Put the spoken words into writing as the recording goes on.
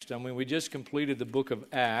I mean, we just completed the book of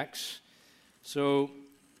Acts. So,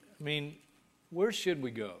 I mean, where should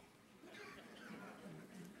we go?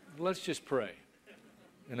 Let's just pray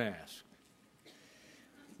and ask.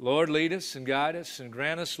 Lord, lead us and guide us and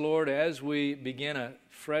grant us, Lord, as we begin a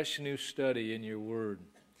fresh new study in your word.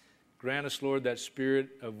 Grant us, Lord, that spirit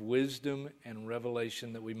of wisdom and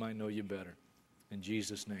revelation that we might know you better. In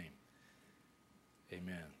Jesus' name,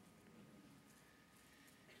 amen.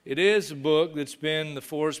 It is a book that's been the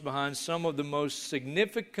force behind some of the most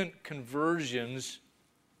significant conversions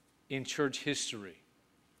in church history.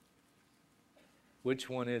 Which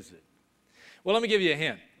one is it? Well, let me give you a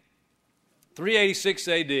hint. 386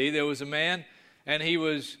 AD, there was a man, and he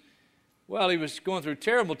was going through a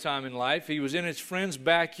terrible time in life. He was in his friend's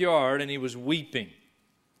backyard, and he was weeping.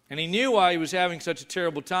 And he knew why he was having such a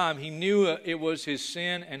terrible time. He knew it was his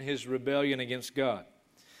sin and his rebellion against God.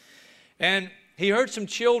 And he heard some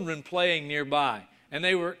children playing nearby, and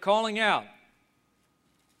they were calling out,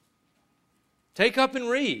 "Take up and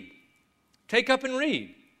read. Take up and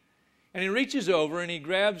read." And he reaches over and he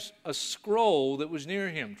grabs a scroll that was near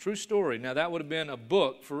him. True story. Now that would have been a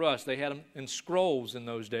book for us. They had them in scrolls in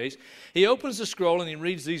those days. He opens the scroll and he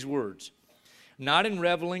reads these words. "Not in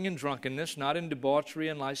reveling and drunkenness, not in debauchery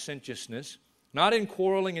and licentiousness, not in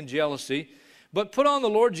quarreling and jealousy, but put on the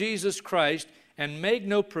Lord Jesus Christ and make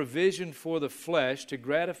no provision for the flesh to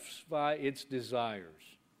gratify its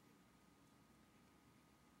desires."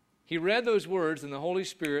 He read those words and the Holy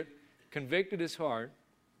Spirit convicted his heart.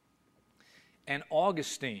 And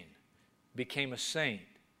Augustine became a saint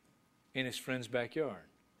in his friend's backyard.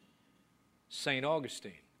 St.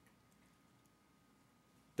 Augustine.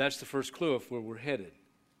 That's the first clue of where we're headed.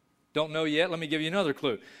 Don't know yet? Let me give you another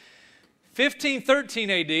clue.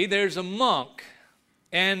 1513 AD, there's a monk,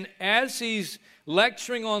 and as he's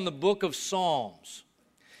lecturing on the book of Psalms,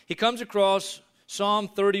 he comes across Psalm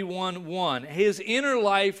 31:1. His inner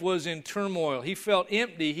life was in turmoil. He felt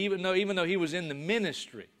empty even though he was in the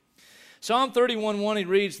ministry. Psalm 31:1, he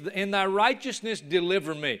reads, "In thy righteousness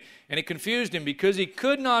deliver me." And it confused him because he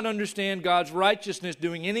could not understand God's righteousness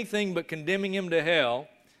doing anything but condemning him to hell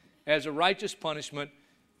as a righteous punishment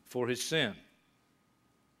for his sin.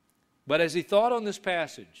 But as he thought on this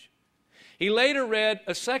passage, he later read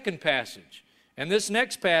a second passage. And this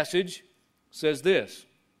next passage says this: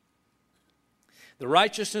 "The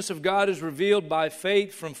righteousness of God is revealed by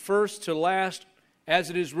faith from first to last,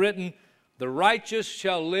 as it is written, the righteous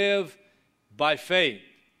shall live by faith."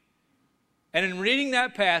 And in reading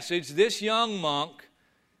that passage, this young monk,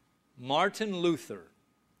 Martin Luther,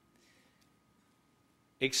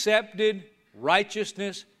 accepted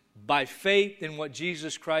righteousness by faith in what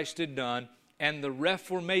Jesus Christ had done, and the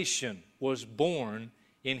Reformation was born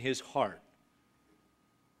in his heart.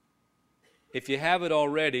 If you have it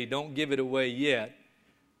already, don't give it away yet.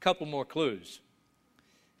 A couple more clues.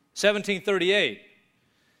 1738,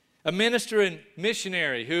 a minister and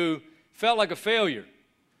missionary who felt like a failure.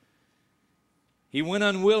 He went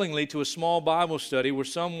unwillingly to a small Bible study where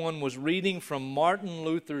someone was reading from Martin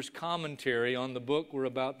Luther's commentary on the book we're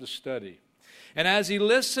about to study. And as he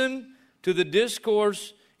listened to the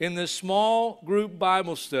discourse in this small group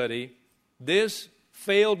Bible study, this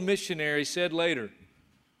failed missionary said later,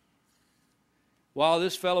 while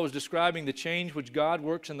this fellow was describing the change which God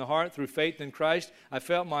works in the heart through faith in Christ, I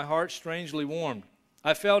felt my heart strangely warmed.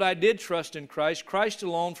 I felt I did trust in Christ, Christ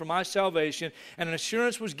alone for my salvation, and an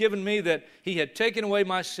assurance was given me that He had taken away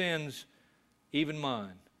my sins, even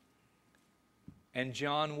mine. And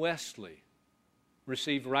John Wesley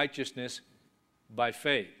received righteousness by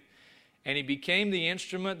faith. And he became the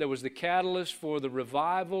instrument that was the catalyst for the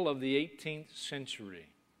revival of the 18th century.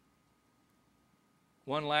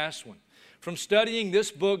 One last one. From studying this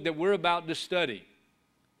book that we're about to study,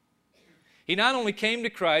 he not only came to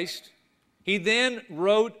Christ, he then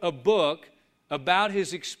wrote a book about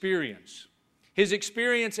his experience. His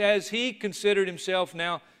experience as he considered himself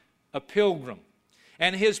now a pilgrim.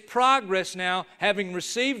 And his progress now, having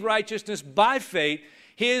received righteousness by faith,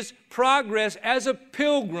 his progress as a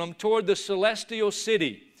pilgrim toward the celestial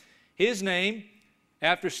city. His name,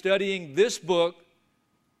 after studying this book,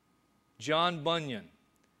 John Bunyan.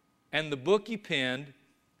 And the book he penned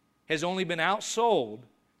has only been outsold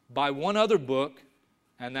by one other book,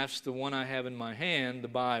 and that's the one I have in my hand, the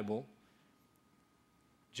Bible,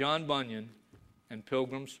 John Bunyan and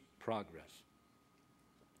Pilgrim's Progress.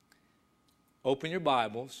 Open your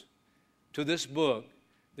Bibles to this book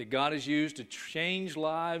that God has used to change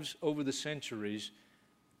lives over the centuries,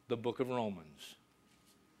 the book of Romans.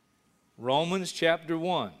 Romans chapter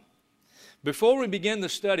 1. Before we begin the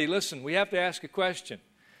study, listen, we have to ask a question.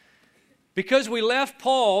 Because we left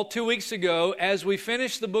Paul 2 weeks ago, as we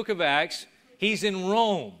finished the book of Acts, he's in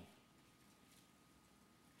Rome.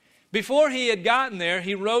 Before he had gotten there,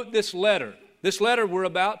 he wrote this letter. This letter we're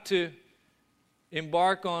about to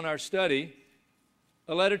embark on our study,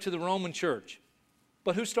 a letter to the Roman church.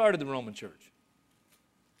 But who started the Roman church?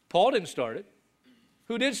 Paul didn't start it.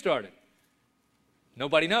 Who did start it?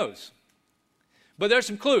 Nobody knows. But there's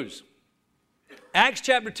some clues. Acts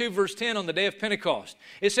chapter 2, verse 10, on the day of Pentecost.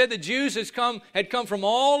 It said that Jews had come from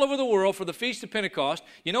all over the world for the Feast of Pentecost.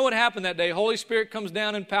 You know what happened that day? Holy Spirit comes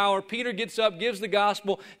down in power. Peter gets up, gives the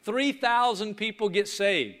gospel. 3,000 people get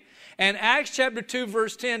saved. And Acts chapter 2,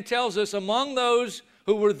 verse 10 tells us among those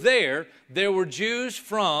who were there were Jews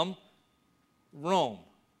from Rome.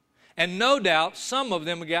 And no doubt some of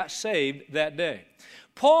them got saved that day.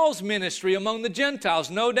 Paul's ministry among the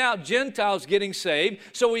Gentiles, no doubt Gentiles getting saved.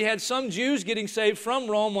 So we had some Jews getting saved from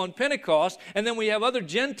Rome on Pentecost, and then we have other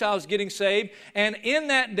Gentiles getting saved. And in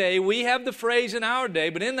that day, we have the phrase in our day,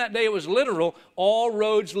 but in that day it was literal, all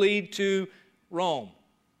roads lead to Rome.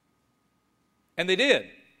 And they did.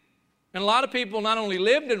 And a lot of people not only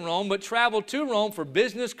lived in Rome, but traveled to Rome for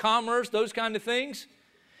business, commerce, those kind of things.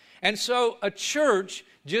 And so a church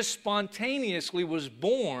just spontaneously was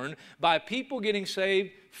born by people getting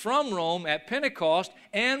saved from Rome at Pentecost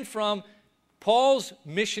and from Paul's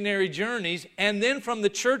missionary journeys, and then from the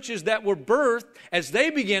churches that were birthed as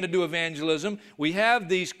they began to do evangelism. We have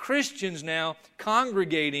these Christians now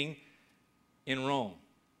congregating in Rome.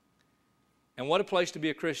 And what a place to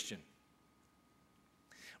be a Christian.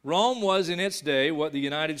 Rome was in its day what the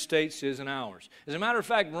United States is in ours. As a matter of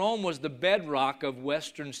fact, Rome was the bedrock of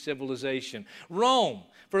Western civilization. Rome,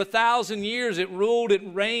 for 1,000 years, it ruled, it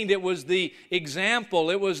reigned, it was the example,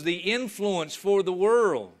 it was the influence for the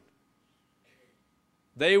world.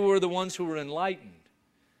 They were the ones who were enlightened.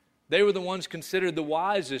 They were the ones considered the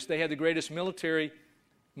wisest. They had the greatest military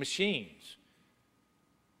machines.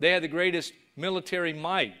 They had the greatest military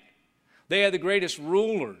might. They had the greatest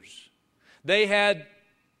rulers. They had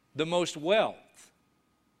the most wealth.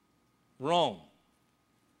 Rome.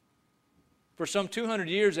 For some 200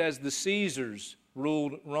 years, as the Caesars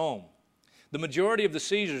ruled Rome. The majority of the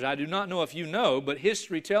Caesars, I do not know if you know, but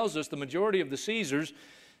history tells us the majority of the Caesars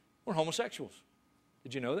were homosexuals.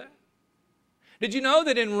 Did you know that? Did you know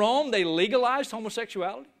that in Rome they legalized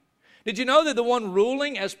homosexuality? Did you know that the one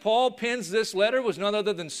ruling, as Paul pens this letter, was none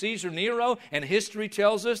other than Caesar Nero? And history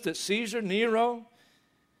tells us that Caesar Nero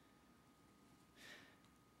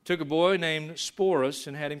took a boy named Sporus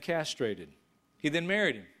and had him castrated. He then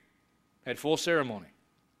married him, had full ceremony,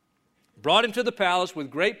 brought him to the palace with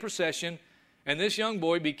great procession, and this young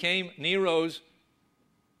boy became Nero's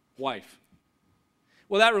wife.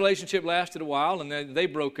 Well, that relationship lasted a while, and then they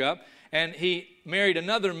broke up, and he married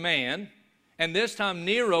another man, and this time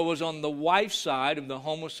Nero was on the wife's side of the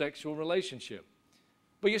homosexual relationship.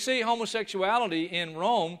 But you see, homosexuality in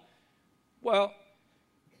Rome, well,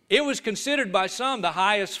 it was considered by some the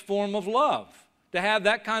highest form of love, to have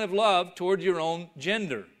that kind of love toward your own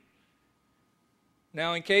gender.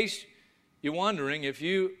 Now, in case you're wondering, if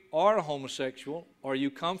you are a homosexual or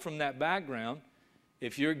you come from that background,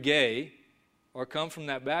 if you're gay or come from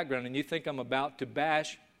that background and you think I'm about to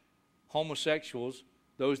bash homosexuals,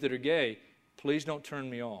 those that are gay, please don't turn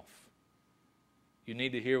me off. You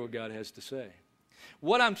need to hear what God has to say.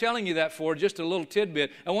 What I'm telling you that for, just a little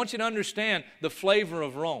tidbit, I want you to understand the flavor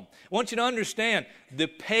of Rome. I want you to understand the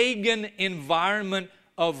pagan environment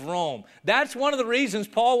of Rome. That's one of the reasons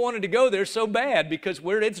Paul wanted to go there so bad, because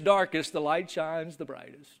where it's darkest, the light shines the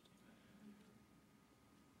brightest.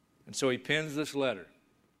 And so he pens this letter,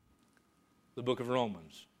 the book of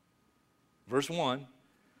Romans. Verse 1,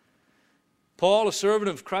 Paul, a servant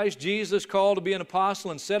of Christ Jesus, called to be an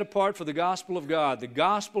apostle and set apart for the gospel of God, the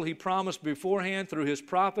gospel he promised beforehand through his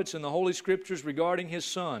prophets in the Holy Scriptures regarding his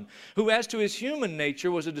Son, who as to his human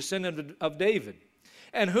nature was a descendant of David,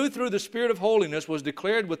 and who through the Spirit of holiness was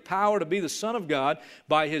declared with power to be the Son of God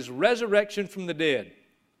by his resurrection from the dead,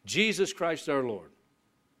 Jesus Christ our Lord.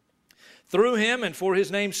 Through him and for his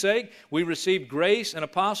name's sake, we received grace and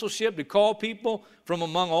apostleship to call people from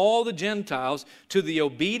among all the Gentiles to the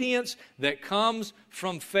obedience that comes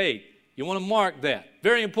from faith. You want to mark that.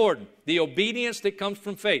 Very important. The obedience that comes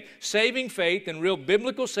from faith. Saving faith and real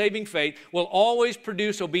biblical saving faith will always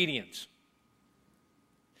produce obedience.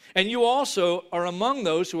 And you also are among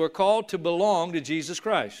those who are called to belong to Jesus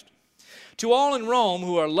Christ. To all in Rome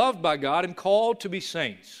who are loved by God and called to be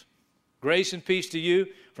saints, grace and peace to you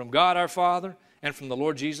from God our Father and from the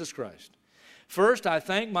Lord Jesus Christ. First, I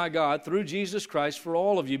thank my God through Jesus Christ for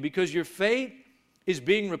all of you, because your faith is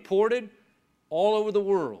being reported all over the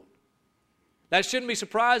world. That shouldn't be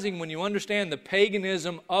surprising when you understand the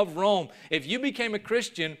paganism of Rome. If you became a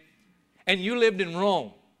Christian and you lived in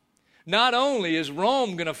Rome, not only is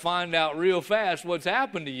Rome going to find out real fast what's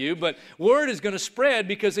happened to you, but word is going to spread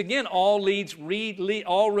because, again, all roads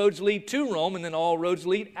lead to Rome, and then all roads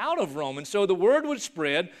lead out of Rome. And so the word would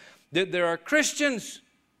spread that there are Christians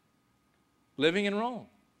living in Rome.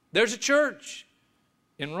 There's a church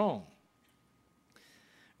in Rome.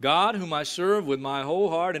 God, whom I serve with my whole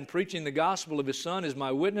heart in preaching the gospel of His Son, is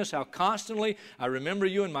my witness how constantly I remember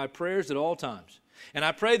you in my prayers at all times. And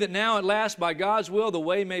I pray that now at last, by God's will, the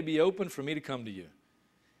way may be opened for me to come to you.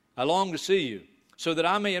 I long to see you, so that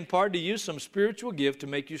I may impart to you some spiritual gift to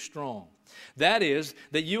make you strong. That is,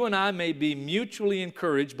 that you and I may be mutually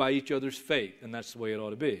encouraged by each other's faith. And that's the way it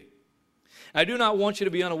ought to be. I do not want you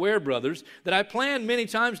to be unaware, brothers, that I planned many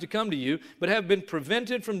times to come to you, but have been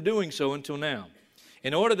prevented from doing so until now,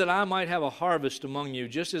 in order that I might have a harvest among you,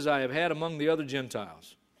 just as I have had among the other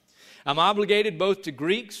Gentiles. I'm obligated both to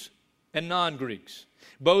Greeks and non-Greeks,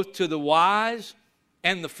 both to the wise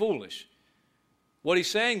and the foolish. What he's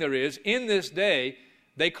saying there is, in this day,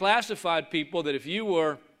 they classified people that if you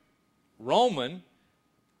were Roman,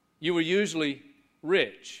 you were usually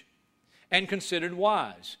rich and considered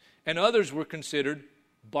wise, and others were considered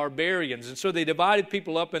barbarians. And so they divided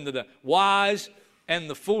people up into the wise and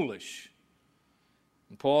the foolish.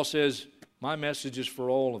 And Paul says, my message is for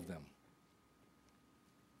all of them.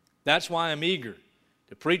 That's why I'm eager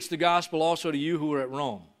to preach the gospel also to you who are at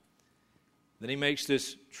Rome. Then he makes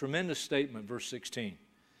this tremendous statement, verse 16.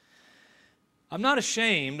 I'm not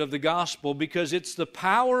ashamed of the gospel because it's the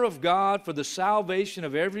power of God for the salvation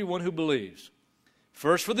of everyone who believes.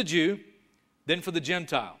 First for the Jew, then for the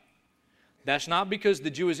Gentile. That's not because the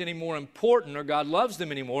Jew is any more important or God loves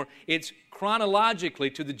them anymore. It's chronologically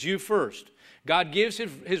to the Jew first. God gives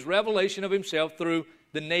His revelation of Himself through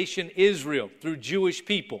the nation Israel, through Jewish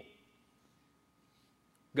people.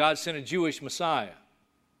 God sent a Jewish Messiah.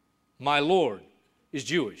 My Lord is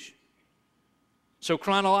Jewish. So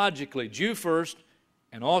chronologically, Jew first,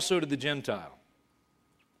 and also to the Gentile.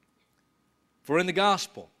 For in the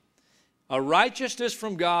gospel, a righteousness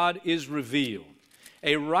from God is revealed,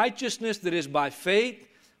 a righteousness that is by faith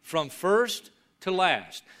from first to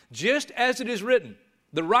last. Just as it is written,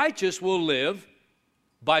 the righteous will live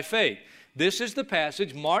by faith. This is the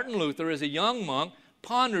passage Martin Luther, as a young monk,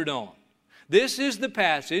 pondered on. This is the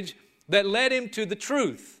passage that led him to the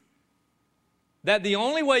truth that the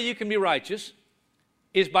only way you can be righteous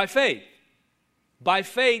is by faith. By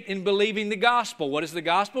faith in believing the gospel. What is the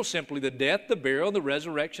gospel? Simply the death, the burial, the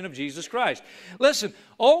resurrection of Jesus Christ. Listen,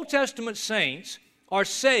 Old Testament saints are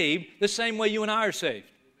saved the same way you and I are saved.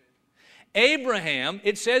 Abraham,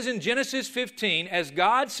 it says in Genesis 15, as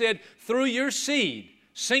God said, through your seed,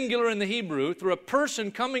 singular in the Hebrew, through a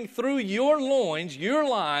person coming through your loins, your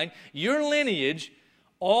line, your lineage,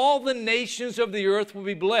 all the nations of the earth will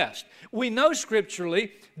be blessed. We know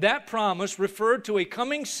scripturally that promise referred to a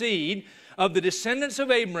coming seed of the descendants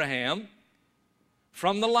of Abraham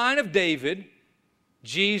from the line of David,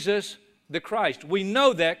 Jesus the Christ. We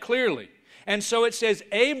know that clearly. And so it says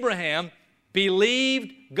Abraham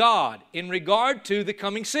believed God in regard to the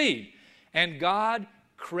coming seed, and God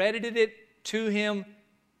credited it to him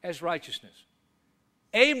as righteousness.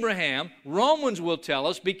 Abraham, Romans will tell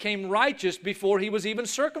us, became righteous before he was even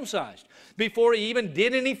circumcised, before he even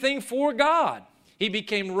did anything for God. He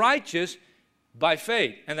became righteous by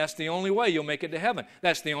faith, and that's the only way you'll make it to heaven.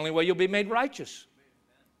 That's the only way you'll be made righteous.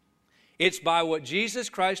 It's by what Jesus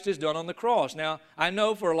Christ has done on the cross. Now, I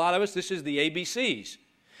know for a lot of us this is the ABCs.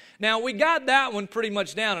 Now, we got that one pretty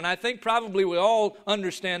much down, and I think probably we all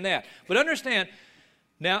understand that. But understand,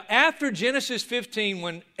 now after Genesis 15,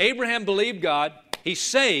 when Abraham believed God, he's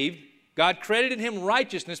saved, God credited him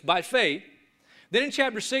righteousness by faith. Then in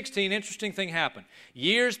chapter 16, interesting thing happened.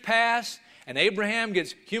 Years pass, and Abraham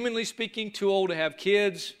gets, humanly speaking, too old to have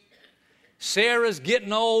kids. Sarah's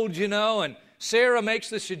getting old, and Sarah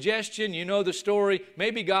makes the suggestion, you know the story,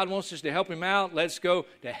 maybe God wants us to help him out. Let's go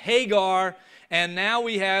to Hagar. And now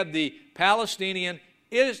we have the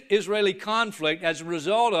Palestinian-Israeli conflict as a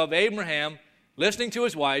result of Abraham listening to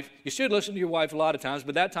his wife. You should listen to your wife a lot of times,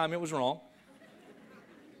 but that time it was wrong.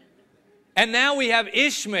 And now we have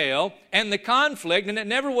Ishmael and the conflict, and it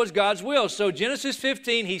never was God's will. So Genesis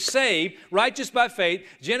 15, he's saved, righteous by faith.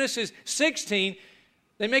 Genesis 16,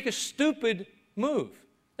 they make a stupid move.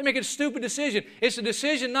 They make a stupid decision. It's a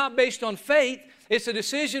decision not based on faith. It's a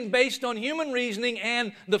decision based on human reasoning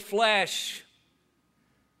and the flesh.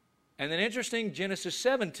 And then interesting, Genesis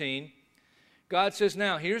 17, God says,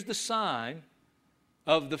 now here's the sign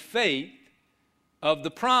of the faith, of the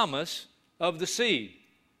promise of the seed.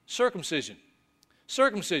 Circumcision.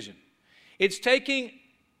 Circumcision. It's taking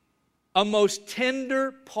a most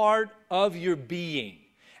tender part of your being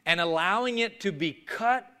and allowing it to be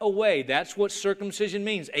cut away. That's what circumcision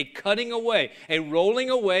means, a cutting away, a rolling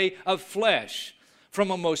away of flesh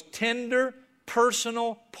from a most tender,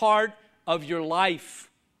 personal part of your life.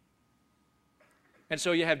 And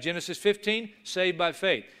so you have Genesis 15, saved by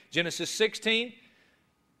faith. Genesis 16,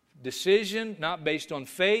 decision not based on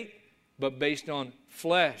faith, but based on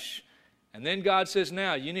flesh. And then God says,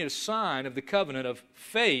 now you need a sign of the covenant of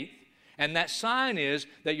faith, and that sign is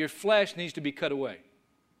that your flesh needs to be cut away.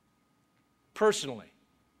 Personally.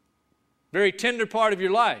 Very tender part of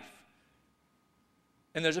your life.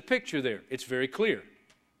 And there's a picture there. It's very clear.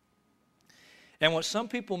 And what some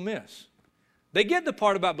people miss, they get the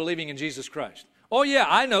part about believing in Jesus Christ. Oh yeah,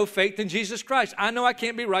 I know faith in Jesus Christ. I know I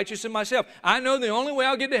can't be righteous in myself. I know the only way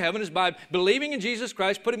I'll get to heaven is by believing in Jesus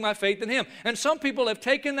Christ, putting my faith in Him. And some people have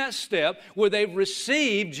taken that step where they've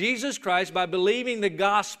received Jesus Christ by believing the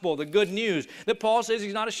gospel, the good news that Paul says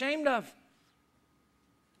he's not ashamed of.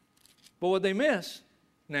 But what they miss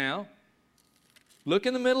now, look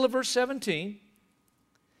in the middle of verse 17,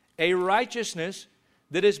 a righteousness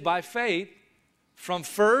that is by faith from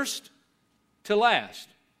first to last.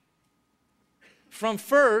 From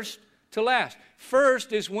first to last.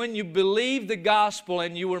 First is when you believe the gospel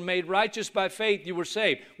and you were made righteous by faith, you were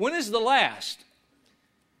saved. When is the last?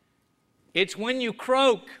 It's when you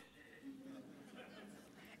croak.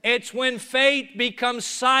 It's when faith becomes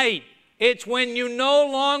sight. It's when you no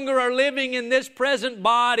longer are living in this present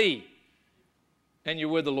body and you're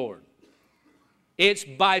with the Lord. It's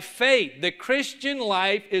by faith. The Christian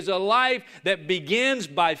life is a life that begins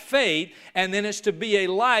by faith, and then it's to be a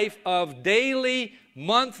life of daily,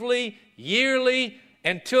 monthly, yearly,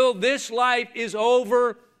 until this life is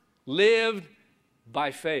over, lived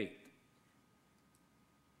by faith.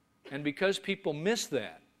 And because people miss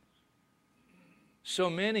that,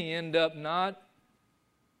 so many end up not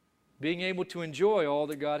being able to enjoy all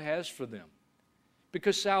that God has for them.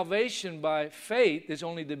 Because salvation by faith is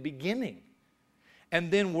only the beginning. And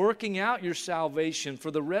then working out your salvation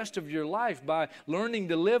for the rest of your life by learning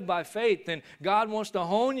to live by faith. And God wants to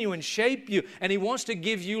hone you and shape you. And He wants to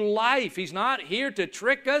give you life. He's not here to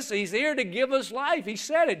trick us. He's here to give us life. He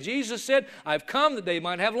said it. Jesus said, I've come that they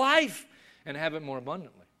might have life and have it more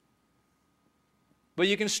abundantly. But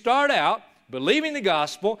you can start out believing the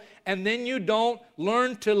gospel, and then you don't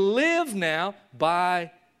learn to live now by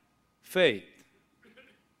faith.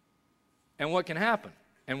 And what can happen?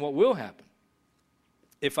 And what will happen?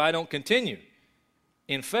 If I don't continue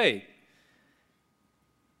in faith,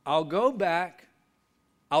 I'll go back,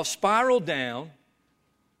 I'll spiral down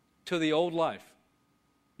to the old life.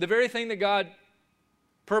 The very thing that God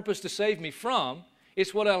purposed to save me from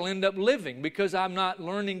is what I'll end up living because I'm not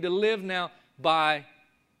learning to live now by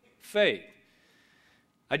faith.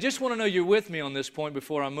 I just want to know you're with me on this point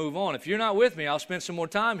before I move on. If you're not with me, I'll spend some more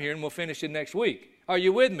time here and we'll finish it next week. Are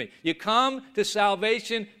you with me? You come to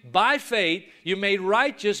salvation by faith. You're made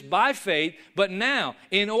righteous by faith. But now,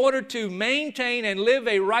 in order to maintain and live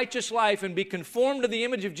a righteous life and be conformed to the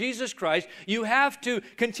image of Jesus Christ, you have to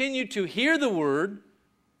continue to hear the Word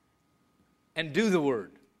and do the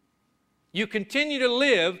Word. You continue to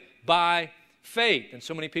live by faith. And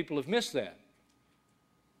so many people have missed that.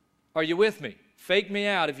 Are you with me? Fake me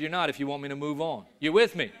out if you're not, if you want me to move on. You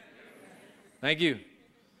with me? Thank you.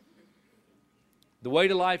 The way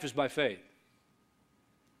to life is by faith.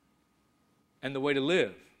 And the way to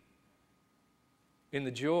live in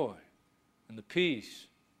the joy and the peace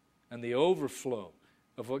and the overflow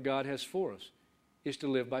of what God has for us is to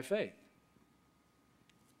live by faith.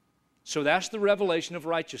 So that's the revelation of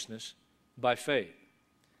righteousness by faith.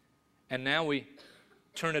 And now we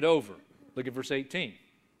turn it over. Look at verse 18.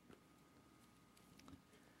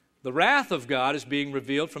 The wrath of God is being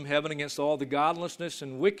revealed from heaven against all the godlessness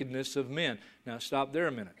and wickedness of men. Now stop there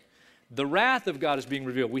a minute. The wrath of God is being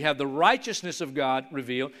revealed. We have the righteousness of God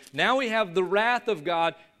revealed. Now we have the wrath of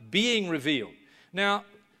God being revealed. Now,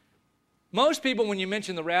 most people, when you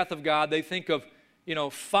mention the wrath of God, they think of,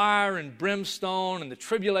 fire and brimstone and the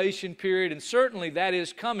tribulation period, and certainly that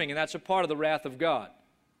is coming, and that's a part of the wrath of God.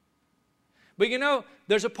 But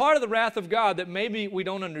there's a part of the wrath of God that maybe we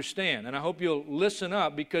don't understand, and I hope you'll listen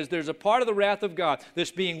up, because there's a part of the wrath of God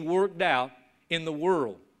that's being worked out in the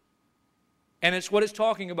world. And it's what it's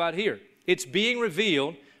talking about here. It's being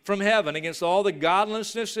revealed from heaven against all the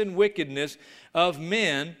godlessness and wickedness of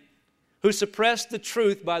men who suppress the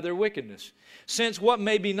truth by their wickedness. Since what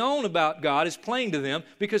may be known about God is plain to them,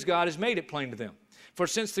 because God has made it plain to them. For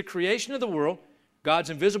since the creation of the world, God's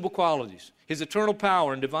invisible qualities, His eternal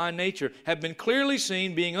power and divine nature have been clearly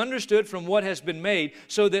seen, being understood from what has been made,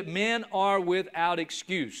 so that men are without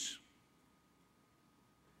excuse.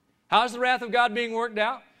 How's the wrath of God being worked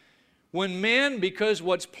out? When men, because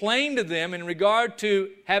what's plain to them in regard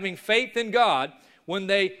to having faith in God, when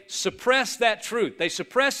they suppress that truth, they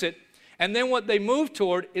suppress it, and then what they move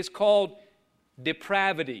toward is called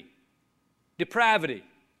depravity. Depravity.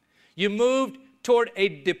 You moved toward a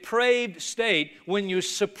depraved state when you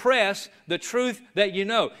suppress the truth that you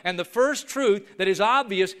know. And the first truth that is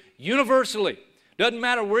obvious universally. Doesn't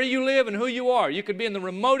matter where you live and who you are. You could be in the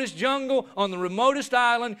remotest jungle, on the remotest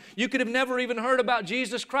island. You could have never even heard about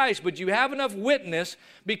Jesus Christ, but you have enough witness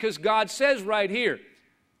because God says right here,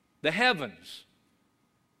 the heavens.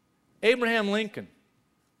 Abraham Lincoln.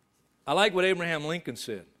 I like what Abraham Lincoln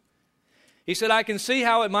said. He said, I can see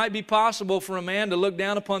how it might be possible for a man to look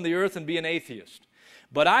down upon the earth and be an atheist.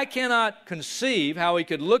 But I cannot conceive how he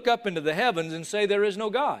could look up into the heavens and say there is no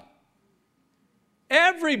God.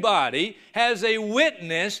 Everybody has a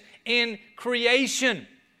witness in creation.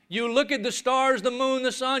 You look at the stars, the moon,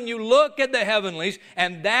 the sun, you look at the heavenlies,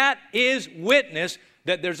 and that is witness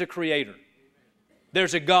that there's a creator.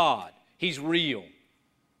 There's a God. He's real.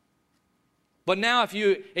 But now if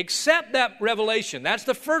you accept that revelation, that's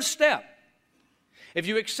the first step. If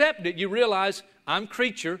you accept it, you realize, I'm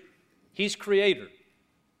creature, He's creator.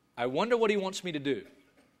 I wonder what He wants me to do.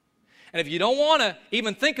 And if you don't want to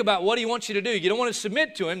even think about what He wants you to do, you don't want to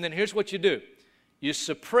submit to Him, then here's what you do. You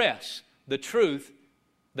suppress the truth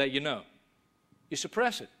that you know. You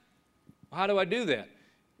suppress it. Well, how do I do that?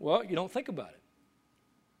 Well, you don't think about it.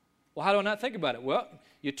 Well, how do I not think about it? Well,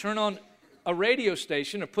 you turn on a radio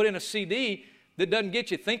station or put in a CD that doesn't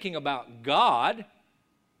get you thinking about God.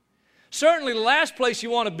 Certainly the last place you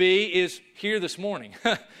want to be is here this morning.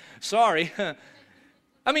 Sorry.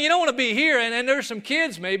 I mean, you don't want to be here, and there's some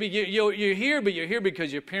kids maybe, you're here, but you're here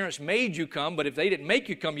because your parents made you come, but if they didn't make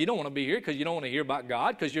you come, you don't want to be here because you don't want to hear about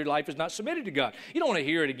God because your life is not submitted to God. You don't want to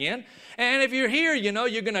hear it again. And if you're here,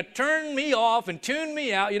 you're going to turn me off and tune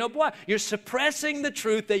me out. Why? You're suppressing the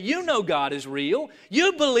truth that you know God is real.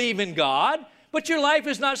 You believe in God. But your life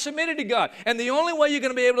is not submitted to God. And the only way you're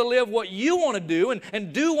going to be able to live what you want to do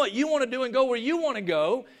and do what you want to do and go where you want to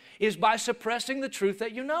go is by suppressing the truth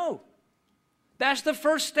that you know. That's the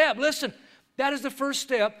first step. Listen, that is the first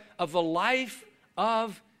step of a life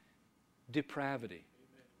of depravity.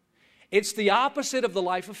 It's the opposite of the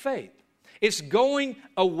life of faith. It's going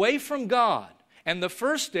away from God. And the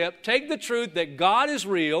first step, take the truth that God is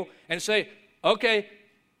real and say, okay,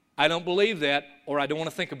 I don't believe that, or I don't want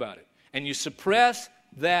to think about it. And you suppress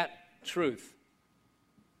that truth.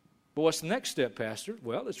 But what's the next step, Pastor?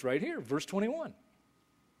 Well, it's right here, verse 21.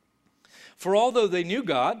 For although they knew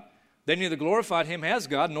God, they neither glorified Him as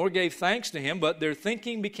God nor gave thanks to Him, but their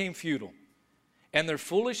thinking became futile. And their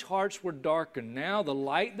foolish hearts were darkened. Now the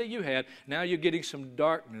light that you had, now you're getting some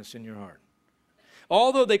darkness in your heart.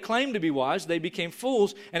 Although they claimed to be wise, they became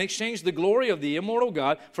fools and exchanged the glory of the immortal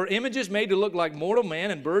God for images made to look like mortal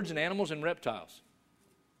man and birds and animals and reptiles.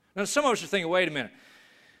 Now, some of us are thinking, wait a minute.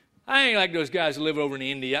 I ain't like those guys that live over in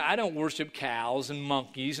India. I don't worship cows and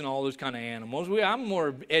monkeys and all those kind of animals. I'm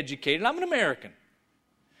more educated. I'm an American.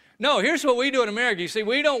 No, here's what we do in America. You see,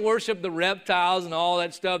 we don't worship the reptiles and all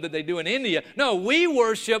that stuff that they do in India. No, we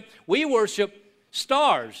worship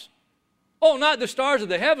stars. Oh, not the stars of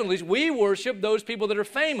the heavenlies. We worship those people that are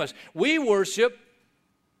famous. We worship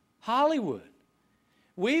Hollywood.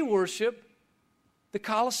 We worship the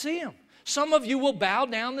Colosseum. Some of you will bow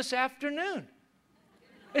down this afternoon,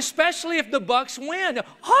 especially if the Bucks win.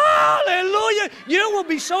 Hallelujah! You will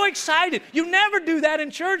be so excited. You never do that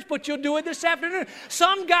in church, but you'll do it this afternoon.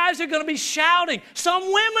 Some guys are going to be shouting. Some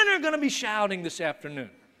women are going to be shouting this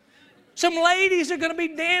afternoon. Some ladies are going to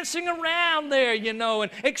be dancing around there,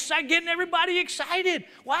 and getting everybody excited.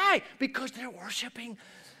 Why? Because they're worshiping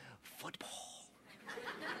football.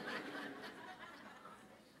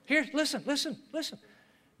 Here, listen.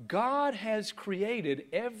 God has created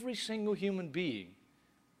every single human being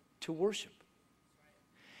to worship.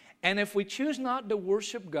 And if we choose not to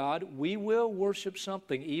worship God, we will worship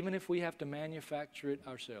something, even if we have to manufacture it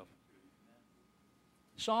ourselves.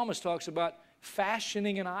 Psalmist talks about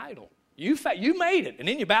fashioning an idol. You made it, and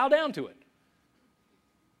then you bow down to it.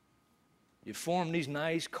 You form these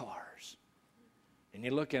nice cars, and you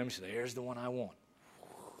look at them and say, there's the one I want.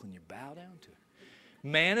 And you bow down to it.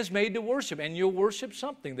 Man is made to worship, and you'll worship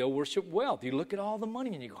something. They'll worship wealth. You look at all the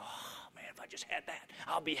money, and you go, oh, man, if I just had that,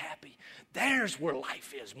 I'll be happy. There's where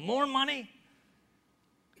life is. More money.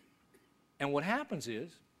 And what happens is,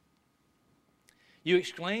 you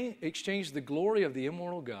exchange the glory of the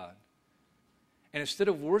immortal God, And instead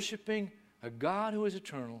of worshiping a God who is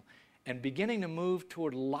eternal and beginning to move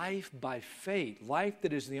toward life by faith, life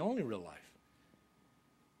that is the only real life,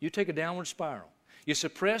 you take a downward spiral. You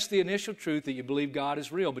suppress the initial truth that you believe God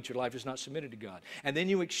is real, but your life is not submitted to God. And then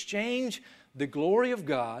you exchange the glory of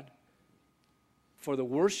God for the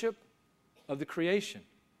worship of the creation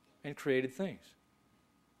and created things.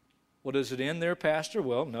 Well, does it end there, Pastor?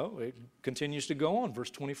 Well, no, it continues to go on. Verse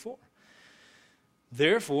 24.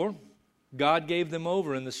 Therefore, God gave them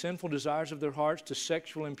over in the sinful desires of their hearts to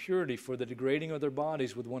sexual impurity for the degrading of their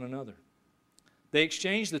bodies with one another. They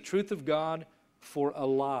exchanged the truth of God for a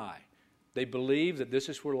lie. They believed that this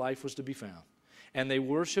is where life was to be found. And they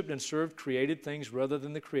worshiped and served created things rather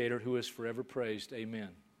than the Creator who is forever praised. Amen.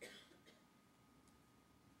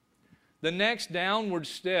 The next downward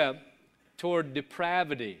step toward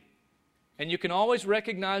depravity. And you can always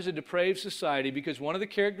recognize a depraved society because one of the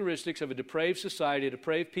characteristics of a depraved society, a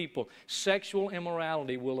depraved people, sexual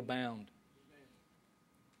immorality will abound.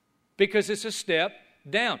 Because it's a step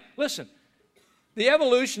down. Listen, the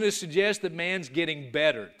evolutionists suggest that man's getting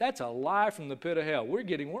better. That's a lie from the pit of hell. We're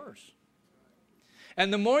getting worse.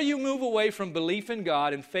 And the more you move away from belief in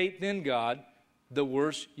God and faith in God, the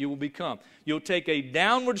worse you will become. You'll take a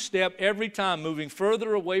downward step every time, moving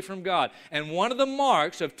further away from God. And one of the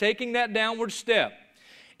marks of taking that downward step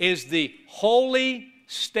is the holy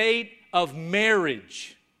state of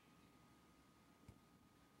marriage.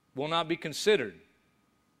 Will not be considered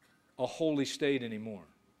a holy state anymore.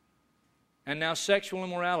 And now sexual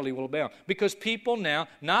immorality will abound. Because people now,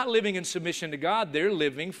 not living in submission to God, they're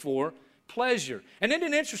living for pleasure. And isn't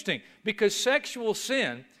it interesting? Because sexual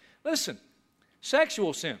sin, listen,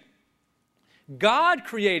 sexual sin. God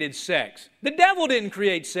created sex. The devil didn't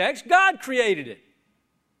create sex. God created it.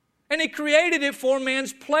 And He created it for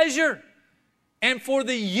man's pleasure and for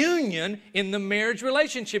the union in the marriage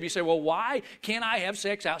relationship. You say, well, why can't I have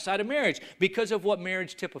sex outside of marriage? Because of what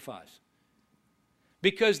marriage typifies.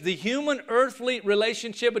 Because the human earthly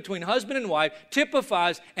relationship between husband and wife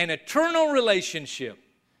typifies an eternal relationship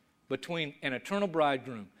between an eternal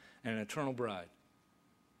bridegroom and an eternal bride.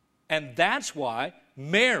 And that's why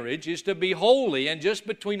marriage is to be holy and just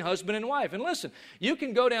between husband and wife. And listen, you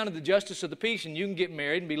can go down to the justice of the peace and you can get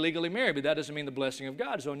married and be legally married, but that doesn't mean the blessing of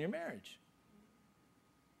God is on your marriage.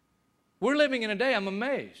 We're living in a day, I'm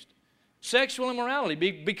amazed. Sexual immorality,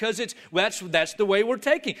 because that's the way we're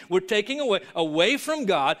taking. We're taking away from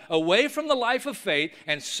God, away from the life of faith,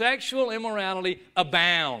 and sexual immorality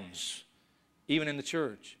abounds, even in the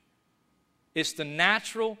church. It's the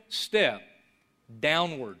natural step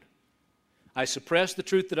downward. I suppress the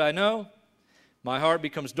truth that I know, my heart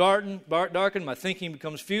becomes darkened, my thinking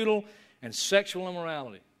becomes futile, and sexual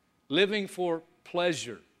immorality. Living for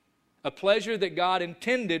pleasure, a pleasure that God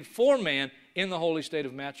intended for man in the holy state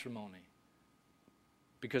of matrimony.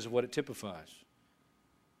 Because of what it typifies.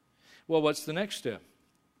 Well, what's the next step?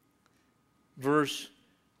 Verse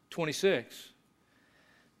 26.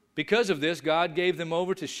 Because of this, God gave them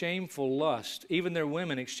over to shameful lust. Even their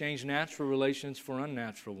women exchanged natural relations for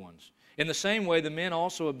unnatural ones. In the same way, the men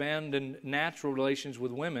also abandoned natural relations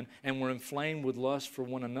with women and were inflamed with lust for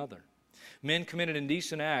one another. Men committed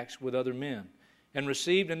indecent acts with other men and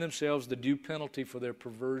received in themselves the due penalty for their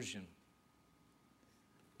perversion.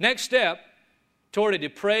 Next step toward a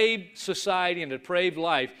depraved society and a depraved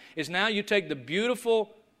life is now you take the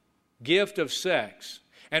beautiful gift of sex,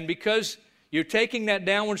 and because you're taking that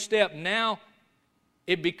downward step, now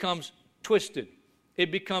it becomes twisted.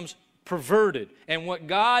 It becomes perverted. And what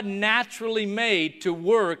God naturally made to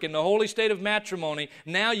work in the holy state of matrimony,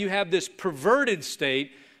 now you have this perverted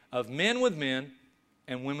state of men with men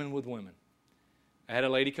and women with women. I had a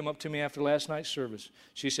lady come up to me after last night's service.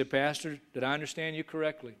 She said, Pastor, did I understand you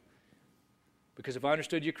correctly? Because if I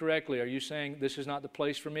understood you correctly, are you saying this is not the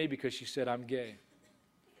place for me because she said I'm gay?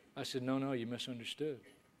 I said, no, you misunderstood.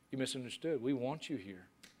 You misunderstood. We want you here.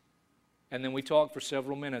 And then we talked for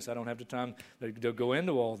several minutes. I don't have the time to go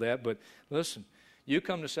into all that, but listen, you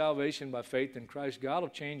come to salvation by faith in Christ, God will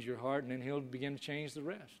change your heart, and then He'll begin to change the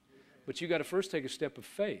rest. But you got to first take a step of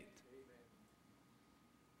faith.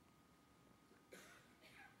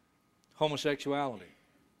 Homosexuality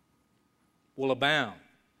will abound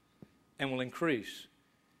and will increase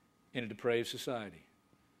in a depraved society.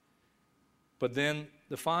 But then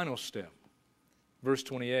the final step, verse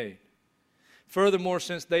 28. Furthermore,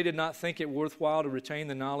 since they did not think it worthwhile to retain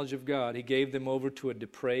the knowledge of God, He gave them over to a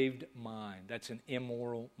depraved mind. That's an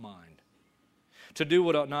immoral mind. To do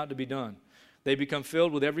what ought not to be done. They become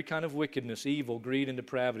filled with every kind of wickedness, evil, greed, and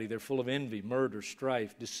depravity. They're full of envy, murder,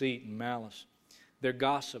 strife, deceit, and malice. They're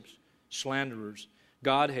gossips, slanderers,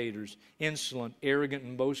 God-haters, insolent, arrogant,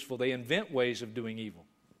 and boastful. They invent ways of doing evil.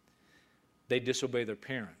 They disobey their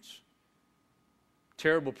parents.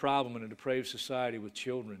 Terrible problem in a depraved society with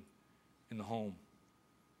children in the home.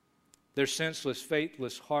 They're senseless,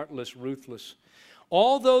 faithless, heartless, ruthless.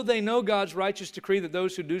 Although they know God's righteous decree that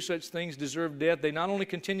those who do such things deserve death, they not only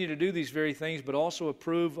continue to do these very things, but also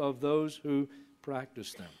approve of those who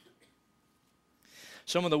practice them.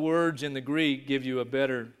 Some of the words in the Greek give you a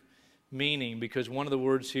better meaning, because one of the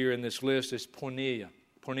words here in this list is porneia,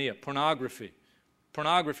 pornography.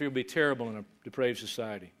 Pornography would be terrible in a depraved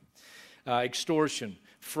society. Extortion,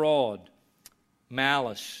 fraud,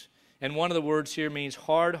 malice. And one of the words here means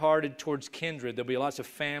hard-hearted towards kindred. There'll be lots of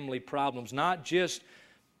family problems, not just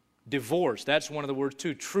divorce. That's one of the words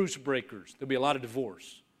too, truce breakers. There'll be a lot of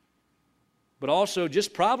divorce. But also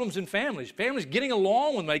just problems in families. Families getting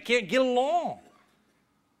along with them. They can't get along.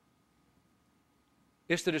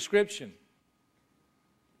 It's the description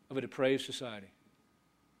of a depraved society.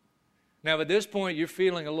 Now, at this point, you're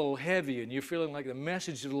feeling a little heavy, and you're feeling like the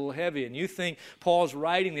message is a little heavy, and you think Paul's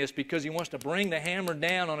writing this because he wants to bring the hammer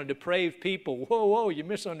down on a depraved people. Whoa, you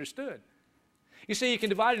misunderstood. You see, you can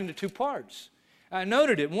divide it into two parts. I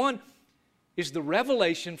noted it. One is the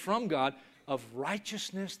revelation from God of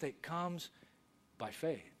righteousness that comes by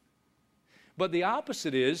faith. But the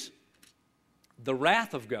opposite is the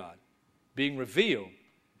wrath of God being revealed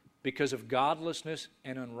because of godlessness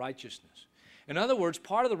and unrighteousness. In other words,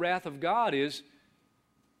 part of the wrath of God is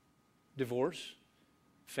divorce,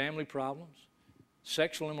 family problems,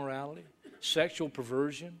 sexual immorality, sexual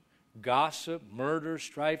perversion, gossip, murder,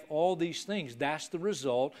 strife, all these things. That's the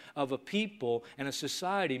result of a people and a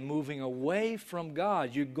society moving away from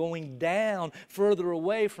God. You're going down further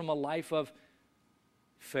away from a life of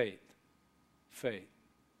faith. Faith.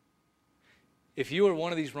 If you were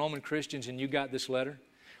one of these Roman Christians and you got this letter,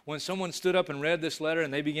 when someone stood up and read this letter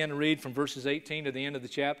and they began to read from verses 18 to the end of the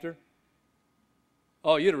chapter,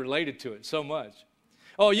 oh, you'd have related to it so much.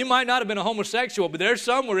 Oh, you might not have been a homosexual, but there's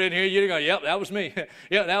somewhere in here you'd go, yep, that was me.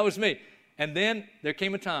 Yep, that was me. And then there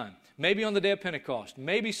came a time, maybe on the day of Pentecost,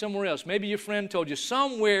 maybe somewhere else, maybe your friend told you,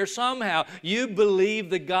 somewhere, somehow, you believed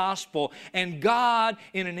the gospel, and God,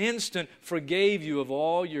 in an instant, forgave you of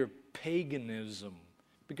all your paganism.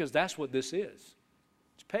 Because that's what this is.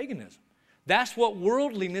 It's paganism. That's what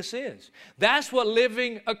worldliness is. That's what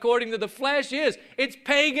living according to the flesh is. It's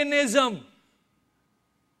paganism.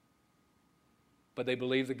 But they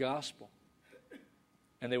believed the gospel,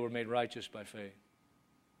 and they were made righteous by faith.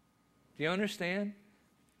 Do you understand?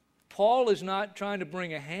 Paul is not trying to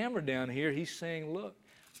bring a hammer down here. He's saying, look,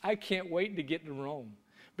 I can't wait to get to Rome,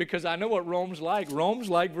 because I know what Rome's like. Rome's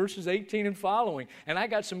like verses 18 and following. And I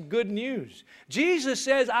got some good news. Jesus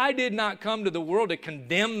says, I did not come to the world to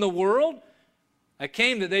condemn the world. I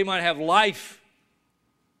came that they might have life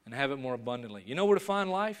and have it more abundantly. You know where to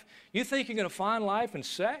find life? You think you're going to find life in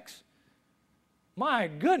sex? My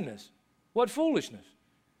goodness, what foolishness.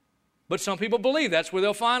 But some people believe that's where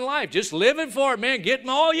they'll find life. Just living for it, man. Get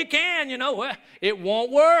all you can, you know. It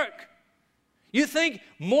won't work. You think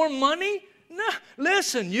more money? No,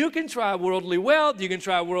 listen, you can try worldly wealth, you can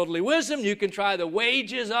try worldly wisdom, you can try the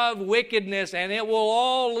wages of wickedness, and it will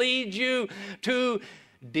all lead you to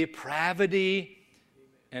depravity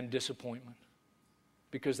and disappointment,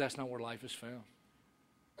 because that's not where life is found.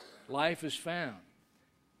 Life is found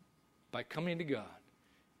by coming to God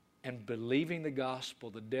and believing the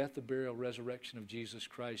gospel, the death, the burial, resurrection of Jesus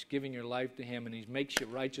Christ, giving your life to Him, and He makes you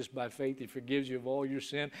righteous by faith. He forgives you of all your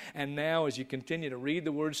sin. And now, as you continue to read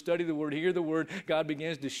the Word, study the Word, hear the Word, God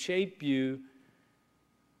begins to shape you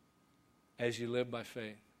as you live by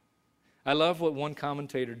faith. I love what one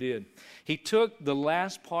commentator did. He took the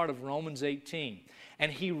last part of Romans 18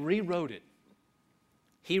 and he rewrote it.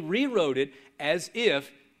 He rewrote it as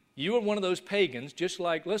if you were one of those pagans, just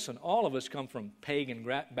like, listen, all of us come from pagan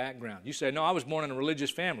background. You say, no, I was born in a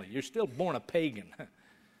religious family. You're still born a pagan.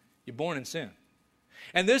 You're born in sin.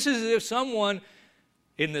 And this is as if someone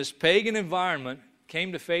in this pagan environment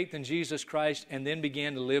came to faith in Jesus Christ and then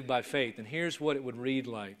began to live by faith. And here's what it would read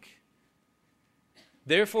like.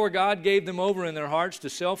 Therefore God gave them over in their hearts to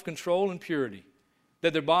self-control and purity,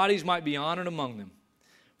 that their bodies might be honored among them.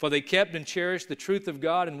 For they kept and cherished the truth of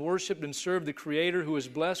God and worshiped and served the Creator, who is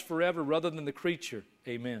blessed forever rather than the creature.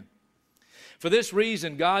 Amen. For this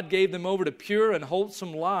reason, God gave them over to pure and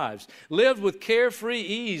wholesome lives, lived with carefree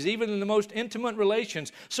ease, even in the most intimate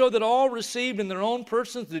relations, so that all received in their own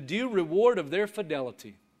persons the due reward of their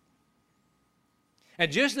fidelity.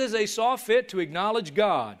 And just as they saw fit to acknowledge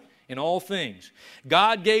God in all things,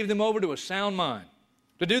 God gave them over to a sound mind,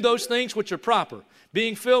 To do those things which are proper,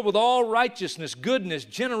 being filled with all righteousness, goodness,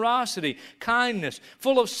 generosity, kindness,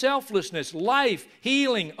 full of selflessness, life,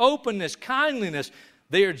 healing, openness, kindliness.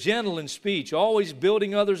 They are gentle in speech, always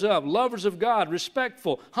building others up, lovers of God,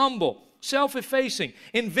 respectful, humble, self-effacing,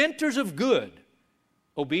 inventors of good,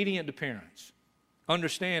 obedient to parents,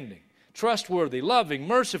 understanding, trustworthy, loving,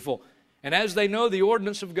 merciful. And as they know the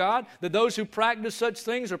ordinance of God, that those who practice such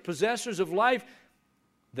things are possessors of life,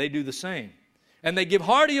 they do the same. And they give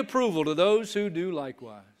hearty approval to those who do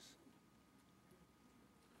likewise.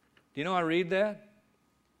 Do you know I read that?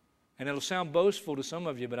 And it'll sound boastful to some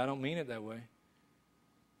of you, but I don't mean it that way.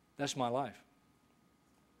 That's my life.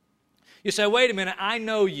 You say, wait a minute, I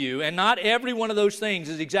know you, and not every one of those things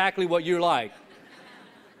is exactly what you're like.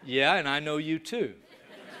 Yeah, and I know you too.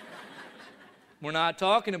 We're not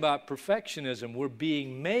talking about perfectionism. We're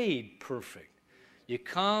being made perfect. You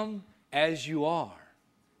come as you are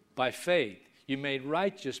by faith. You're made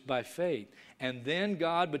righteous by faith. And then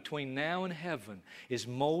God, between now and heaven, is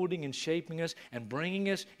molding and shaping us and bringing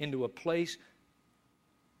us into a place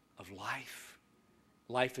of life.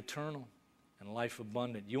 Life eternal and life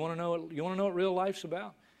abundant. You want to know what real life's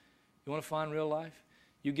about? You want to find real life?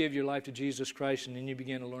 You give your life to Jesus Christ, and then you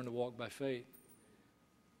begin to learn to walk by faith.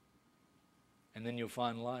 And then you'll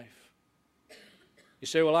find life. You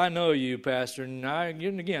say, well, I know you, Pastor, and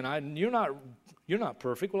you're not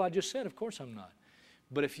perfect. Well, I just said, of course I'm not.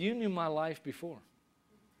 But if you knew my life before,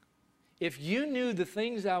 if you knew the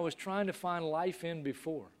things I was trying to find life in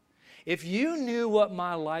before, if you knew what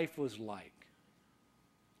my life was like,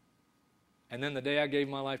 and then the day I gave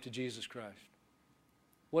my life to Jesus Christ,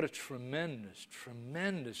 what a tremendous,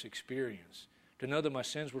 tremendous experience to know that my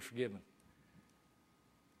sins were forgiven.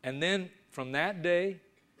 And then from that day,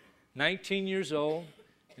 19 years old,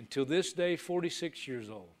 until this day, 46 years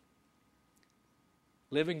old,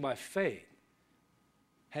 living by faith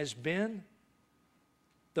has been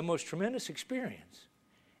the most tremendous experience.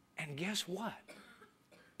 And guess what?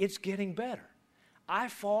 It's getting better. I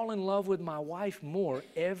fall in love with my wife more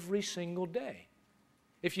every single day.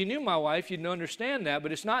 If you knew my wife, you'd understand that,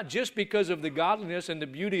 but it's not just because of the godliness and the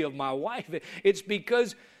beauty of my wife. It's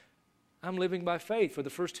because I'm living by faith. For the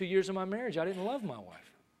first 2 years of my marriage, I didn't love my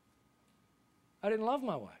wife. I didn't love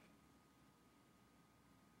my wife.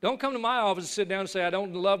 Don't come to my office and sit down and say, I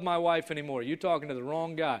don't love my wife anymore. You're talking to the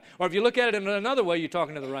wrong guy. Or if you look at it in another way, you're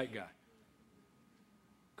talking to the right guy.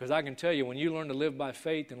 Because I can tell you, when you learn to live by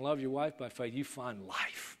faith and love your wife by faith, you find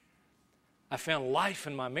life. I found life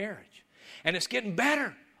in my marriage. And it's getting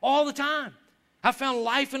better all the time. I found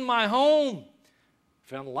life in my home. I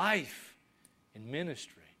found life in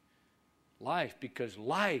ministry. Life, because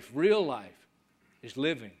life, real life, is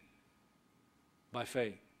living by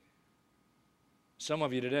faith. Some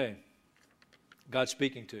of you today, God's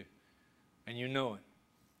speaking to, and you know it.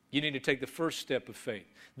 You need to take the first step of faith.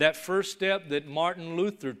 That first step that Martin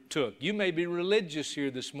Luther took. You may be religious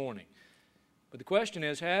here this morning, but the question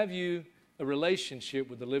is, have you a relationship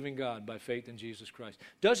with the living God by faith in Jesus Christ?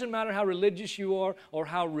 Doesn't matter how religious you are or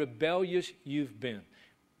how rebellious you've been.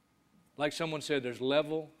 Like someone said, there's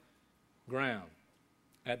level ground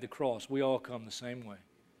at the cross. We all come the same way.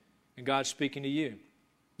 And God's speaking to you.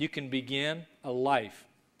 You can begin a life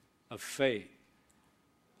of faith.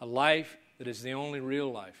 A life that is the only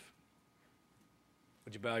real life.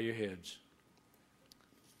 Would you bow your heads?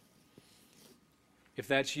 If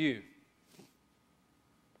that's you,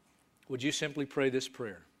 would you simply pray this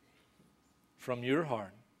prayer from your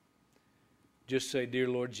heart? Just say, Dear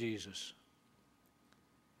Lord Jesus,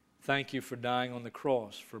 thank you for dying on the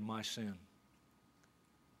cross for my sin.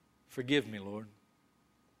 Forgive me, Lord.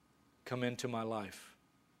 Come into my life.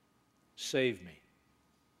 Save me.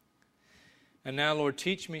 And now, Lord,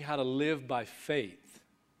 teach me how to live by faith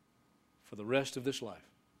for the rest of this life.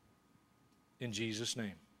 In Jesus'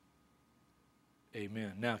 name,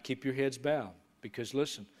 amen. Now, keep your heads bowed, because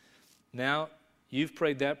listen, now you've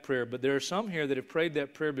prayed that prayer, but there are some here that have prayed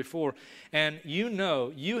that prayer before, and you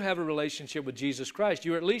know you have a relationship with Jesus Christ.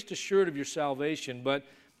 You're at least assured of your salvation, but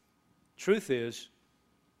truth is,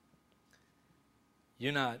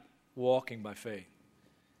 you're not walking by faith.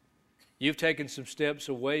 You've taken some steps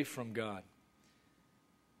away from God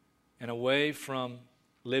and away from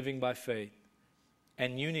living by faith,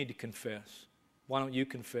 and you need to confess. Why don't you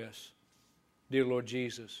confess? Dear Lord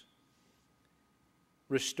Jesus,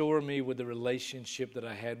 restore me with the relationship that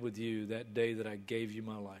I had with you that day that I gave you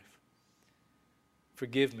my life.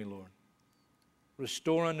 Forgive me, Lord.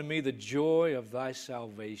 Restore unto me the joy of thy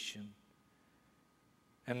salvation.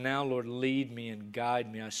 And now, Lord, lead me and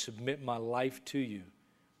guide me. I submit my life to you.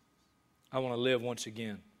 I want to live once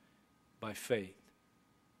again by faith.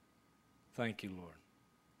 Thank you, Lord.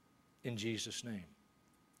 in Jesus' name.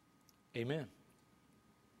 Amen.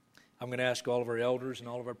 I'm going to ask all of our elders and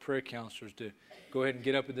all of our prayer counselors to go ahead and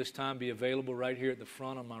get up at this time, be available right here at the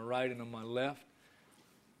front on my right and on my left.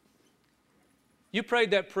 You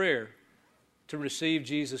prayed that prayer to receive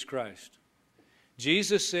Jesus Christ.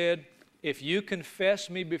 Jesus said, if you confess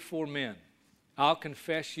me before men, I'll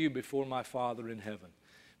confess you before my Father in heaven.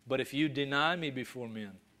 But if you deny me before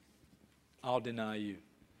men, I'll deny you.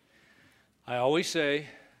 I always say,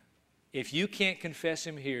 if you can't confess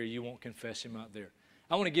Him here, you won't confess Him out there.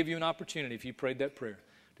 I want to give you an opportunity, if you prayed that prayer,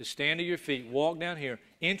 to stand to your feet, walk down here,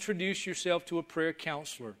 introduce yourself to a prayer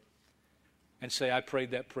counselor, and say, I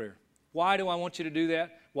prayed that prayer. Why do I want you to do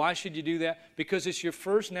that? Why should you do that? Because it's your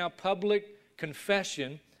first now public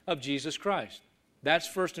confession of Jesus Christ. That's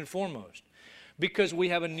first and foremost. Because we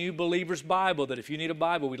have a new believer's Bible that if you need a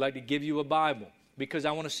Bible, we'd like to give you a Bible. Because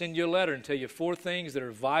I want to send you a letter and tell you 4 things that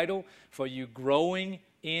are vital for you growing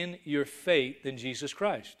in your faith in Jesus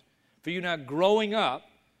Christ. For you now growing up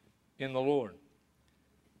in the Lord.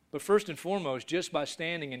 But first and foremost, just by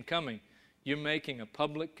standing and coming, you're making a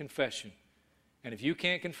public confession. And if you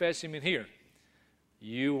can't confess Him in here,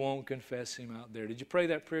 you won't confess Him out there. Did you pray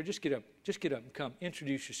that prayer? Just get up. Just get up and come.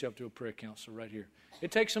 Introduce yourself to a prayer counselor right here. It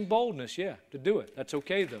takes some boldness, yeah, to do it. That's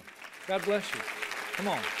okay, though. God bless you. Come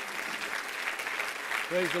on.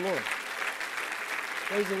 Praise the Lord.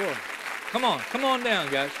 Praise the Lord. Come on. Come on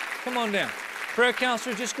down, guys. Come on down. Prayer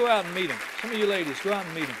counselors, just go out and meet them. Some of you ladies, go out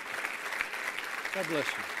and meet them. God bless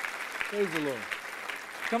you. Praise the Lord.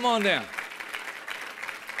 Come on down.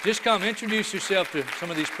 Just come. Introduce yourself to some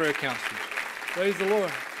of these prayer counselors. Praise the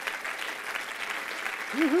Lord.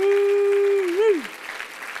 Woo-hoo!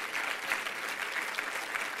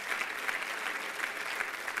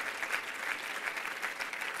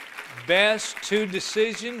 Best 2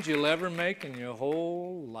 decisions you'll ever make in your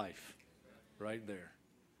whole life. Right there.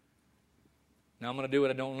 Now I'm going to do what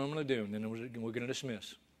I don't normally do, and then we're going to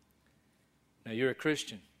dismiss. Now you're a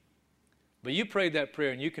Christian, but you prayed that prayer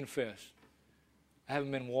and you confessed, I haven't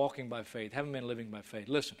been walking by faith, haven't been living by faith.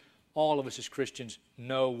 Listen, all of us as Christians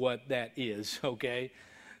know what that is, okay?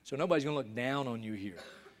 So nobody's going to look down on you here.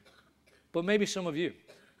 But maybe some of you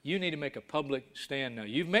need to make a public stand now.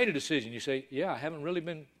 You've made a decision. You say, yeah, I haven't really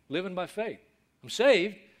been living by faith. I'm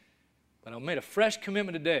saved, but I've made a fresh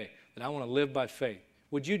commitment today that I want to live by faith.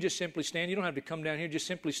 Would you just simply stand? You don't have to come down here. Just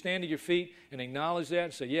simply stand to your feet and acknowledge that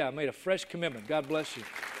and say, yeah, I made a fresh commitment. God bless you.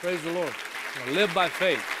 Praise the Lord. I'm going to live by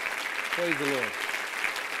faith. Praise the Lord.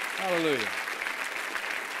 Hallelujah.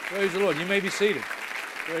 Praise the Lord. You may be seated.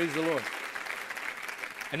 Praise the Lord.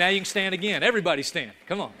 And now you can stand again. Everybody stand.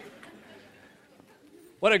 Come on.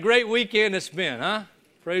 What a great weekend it's been, huh?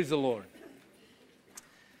 Praise the Lord.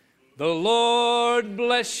 The Lord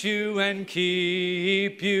bless you and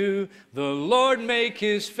keep you. The Lord make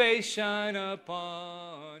His face shine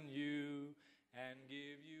upon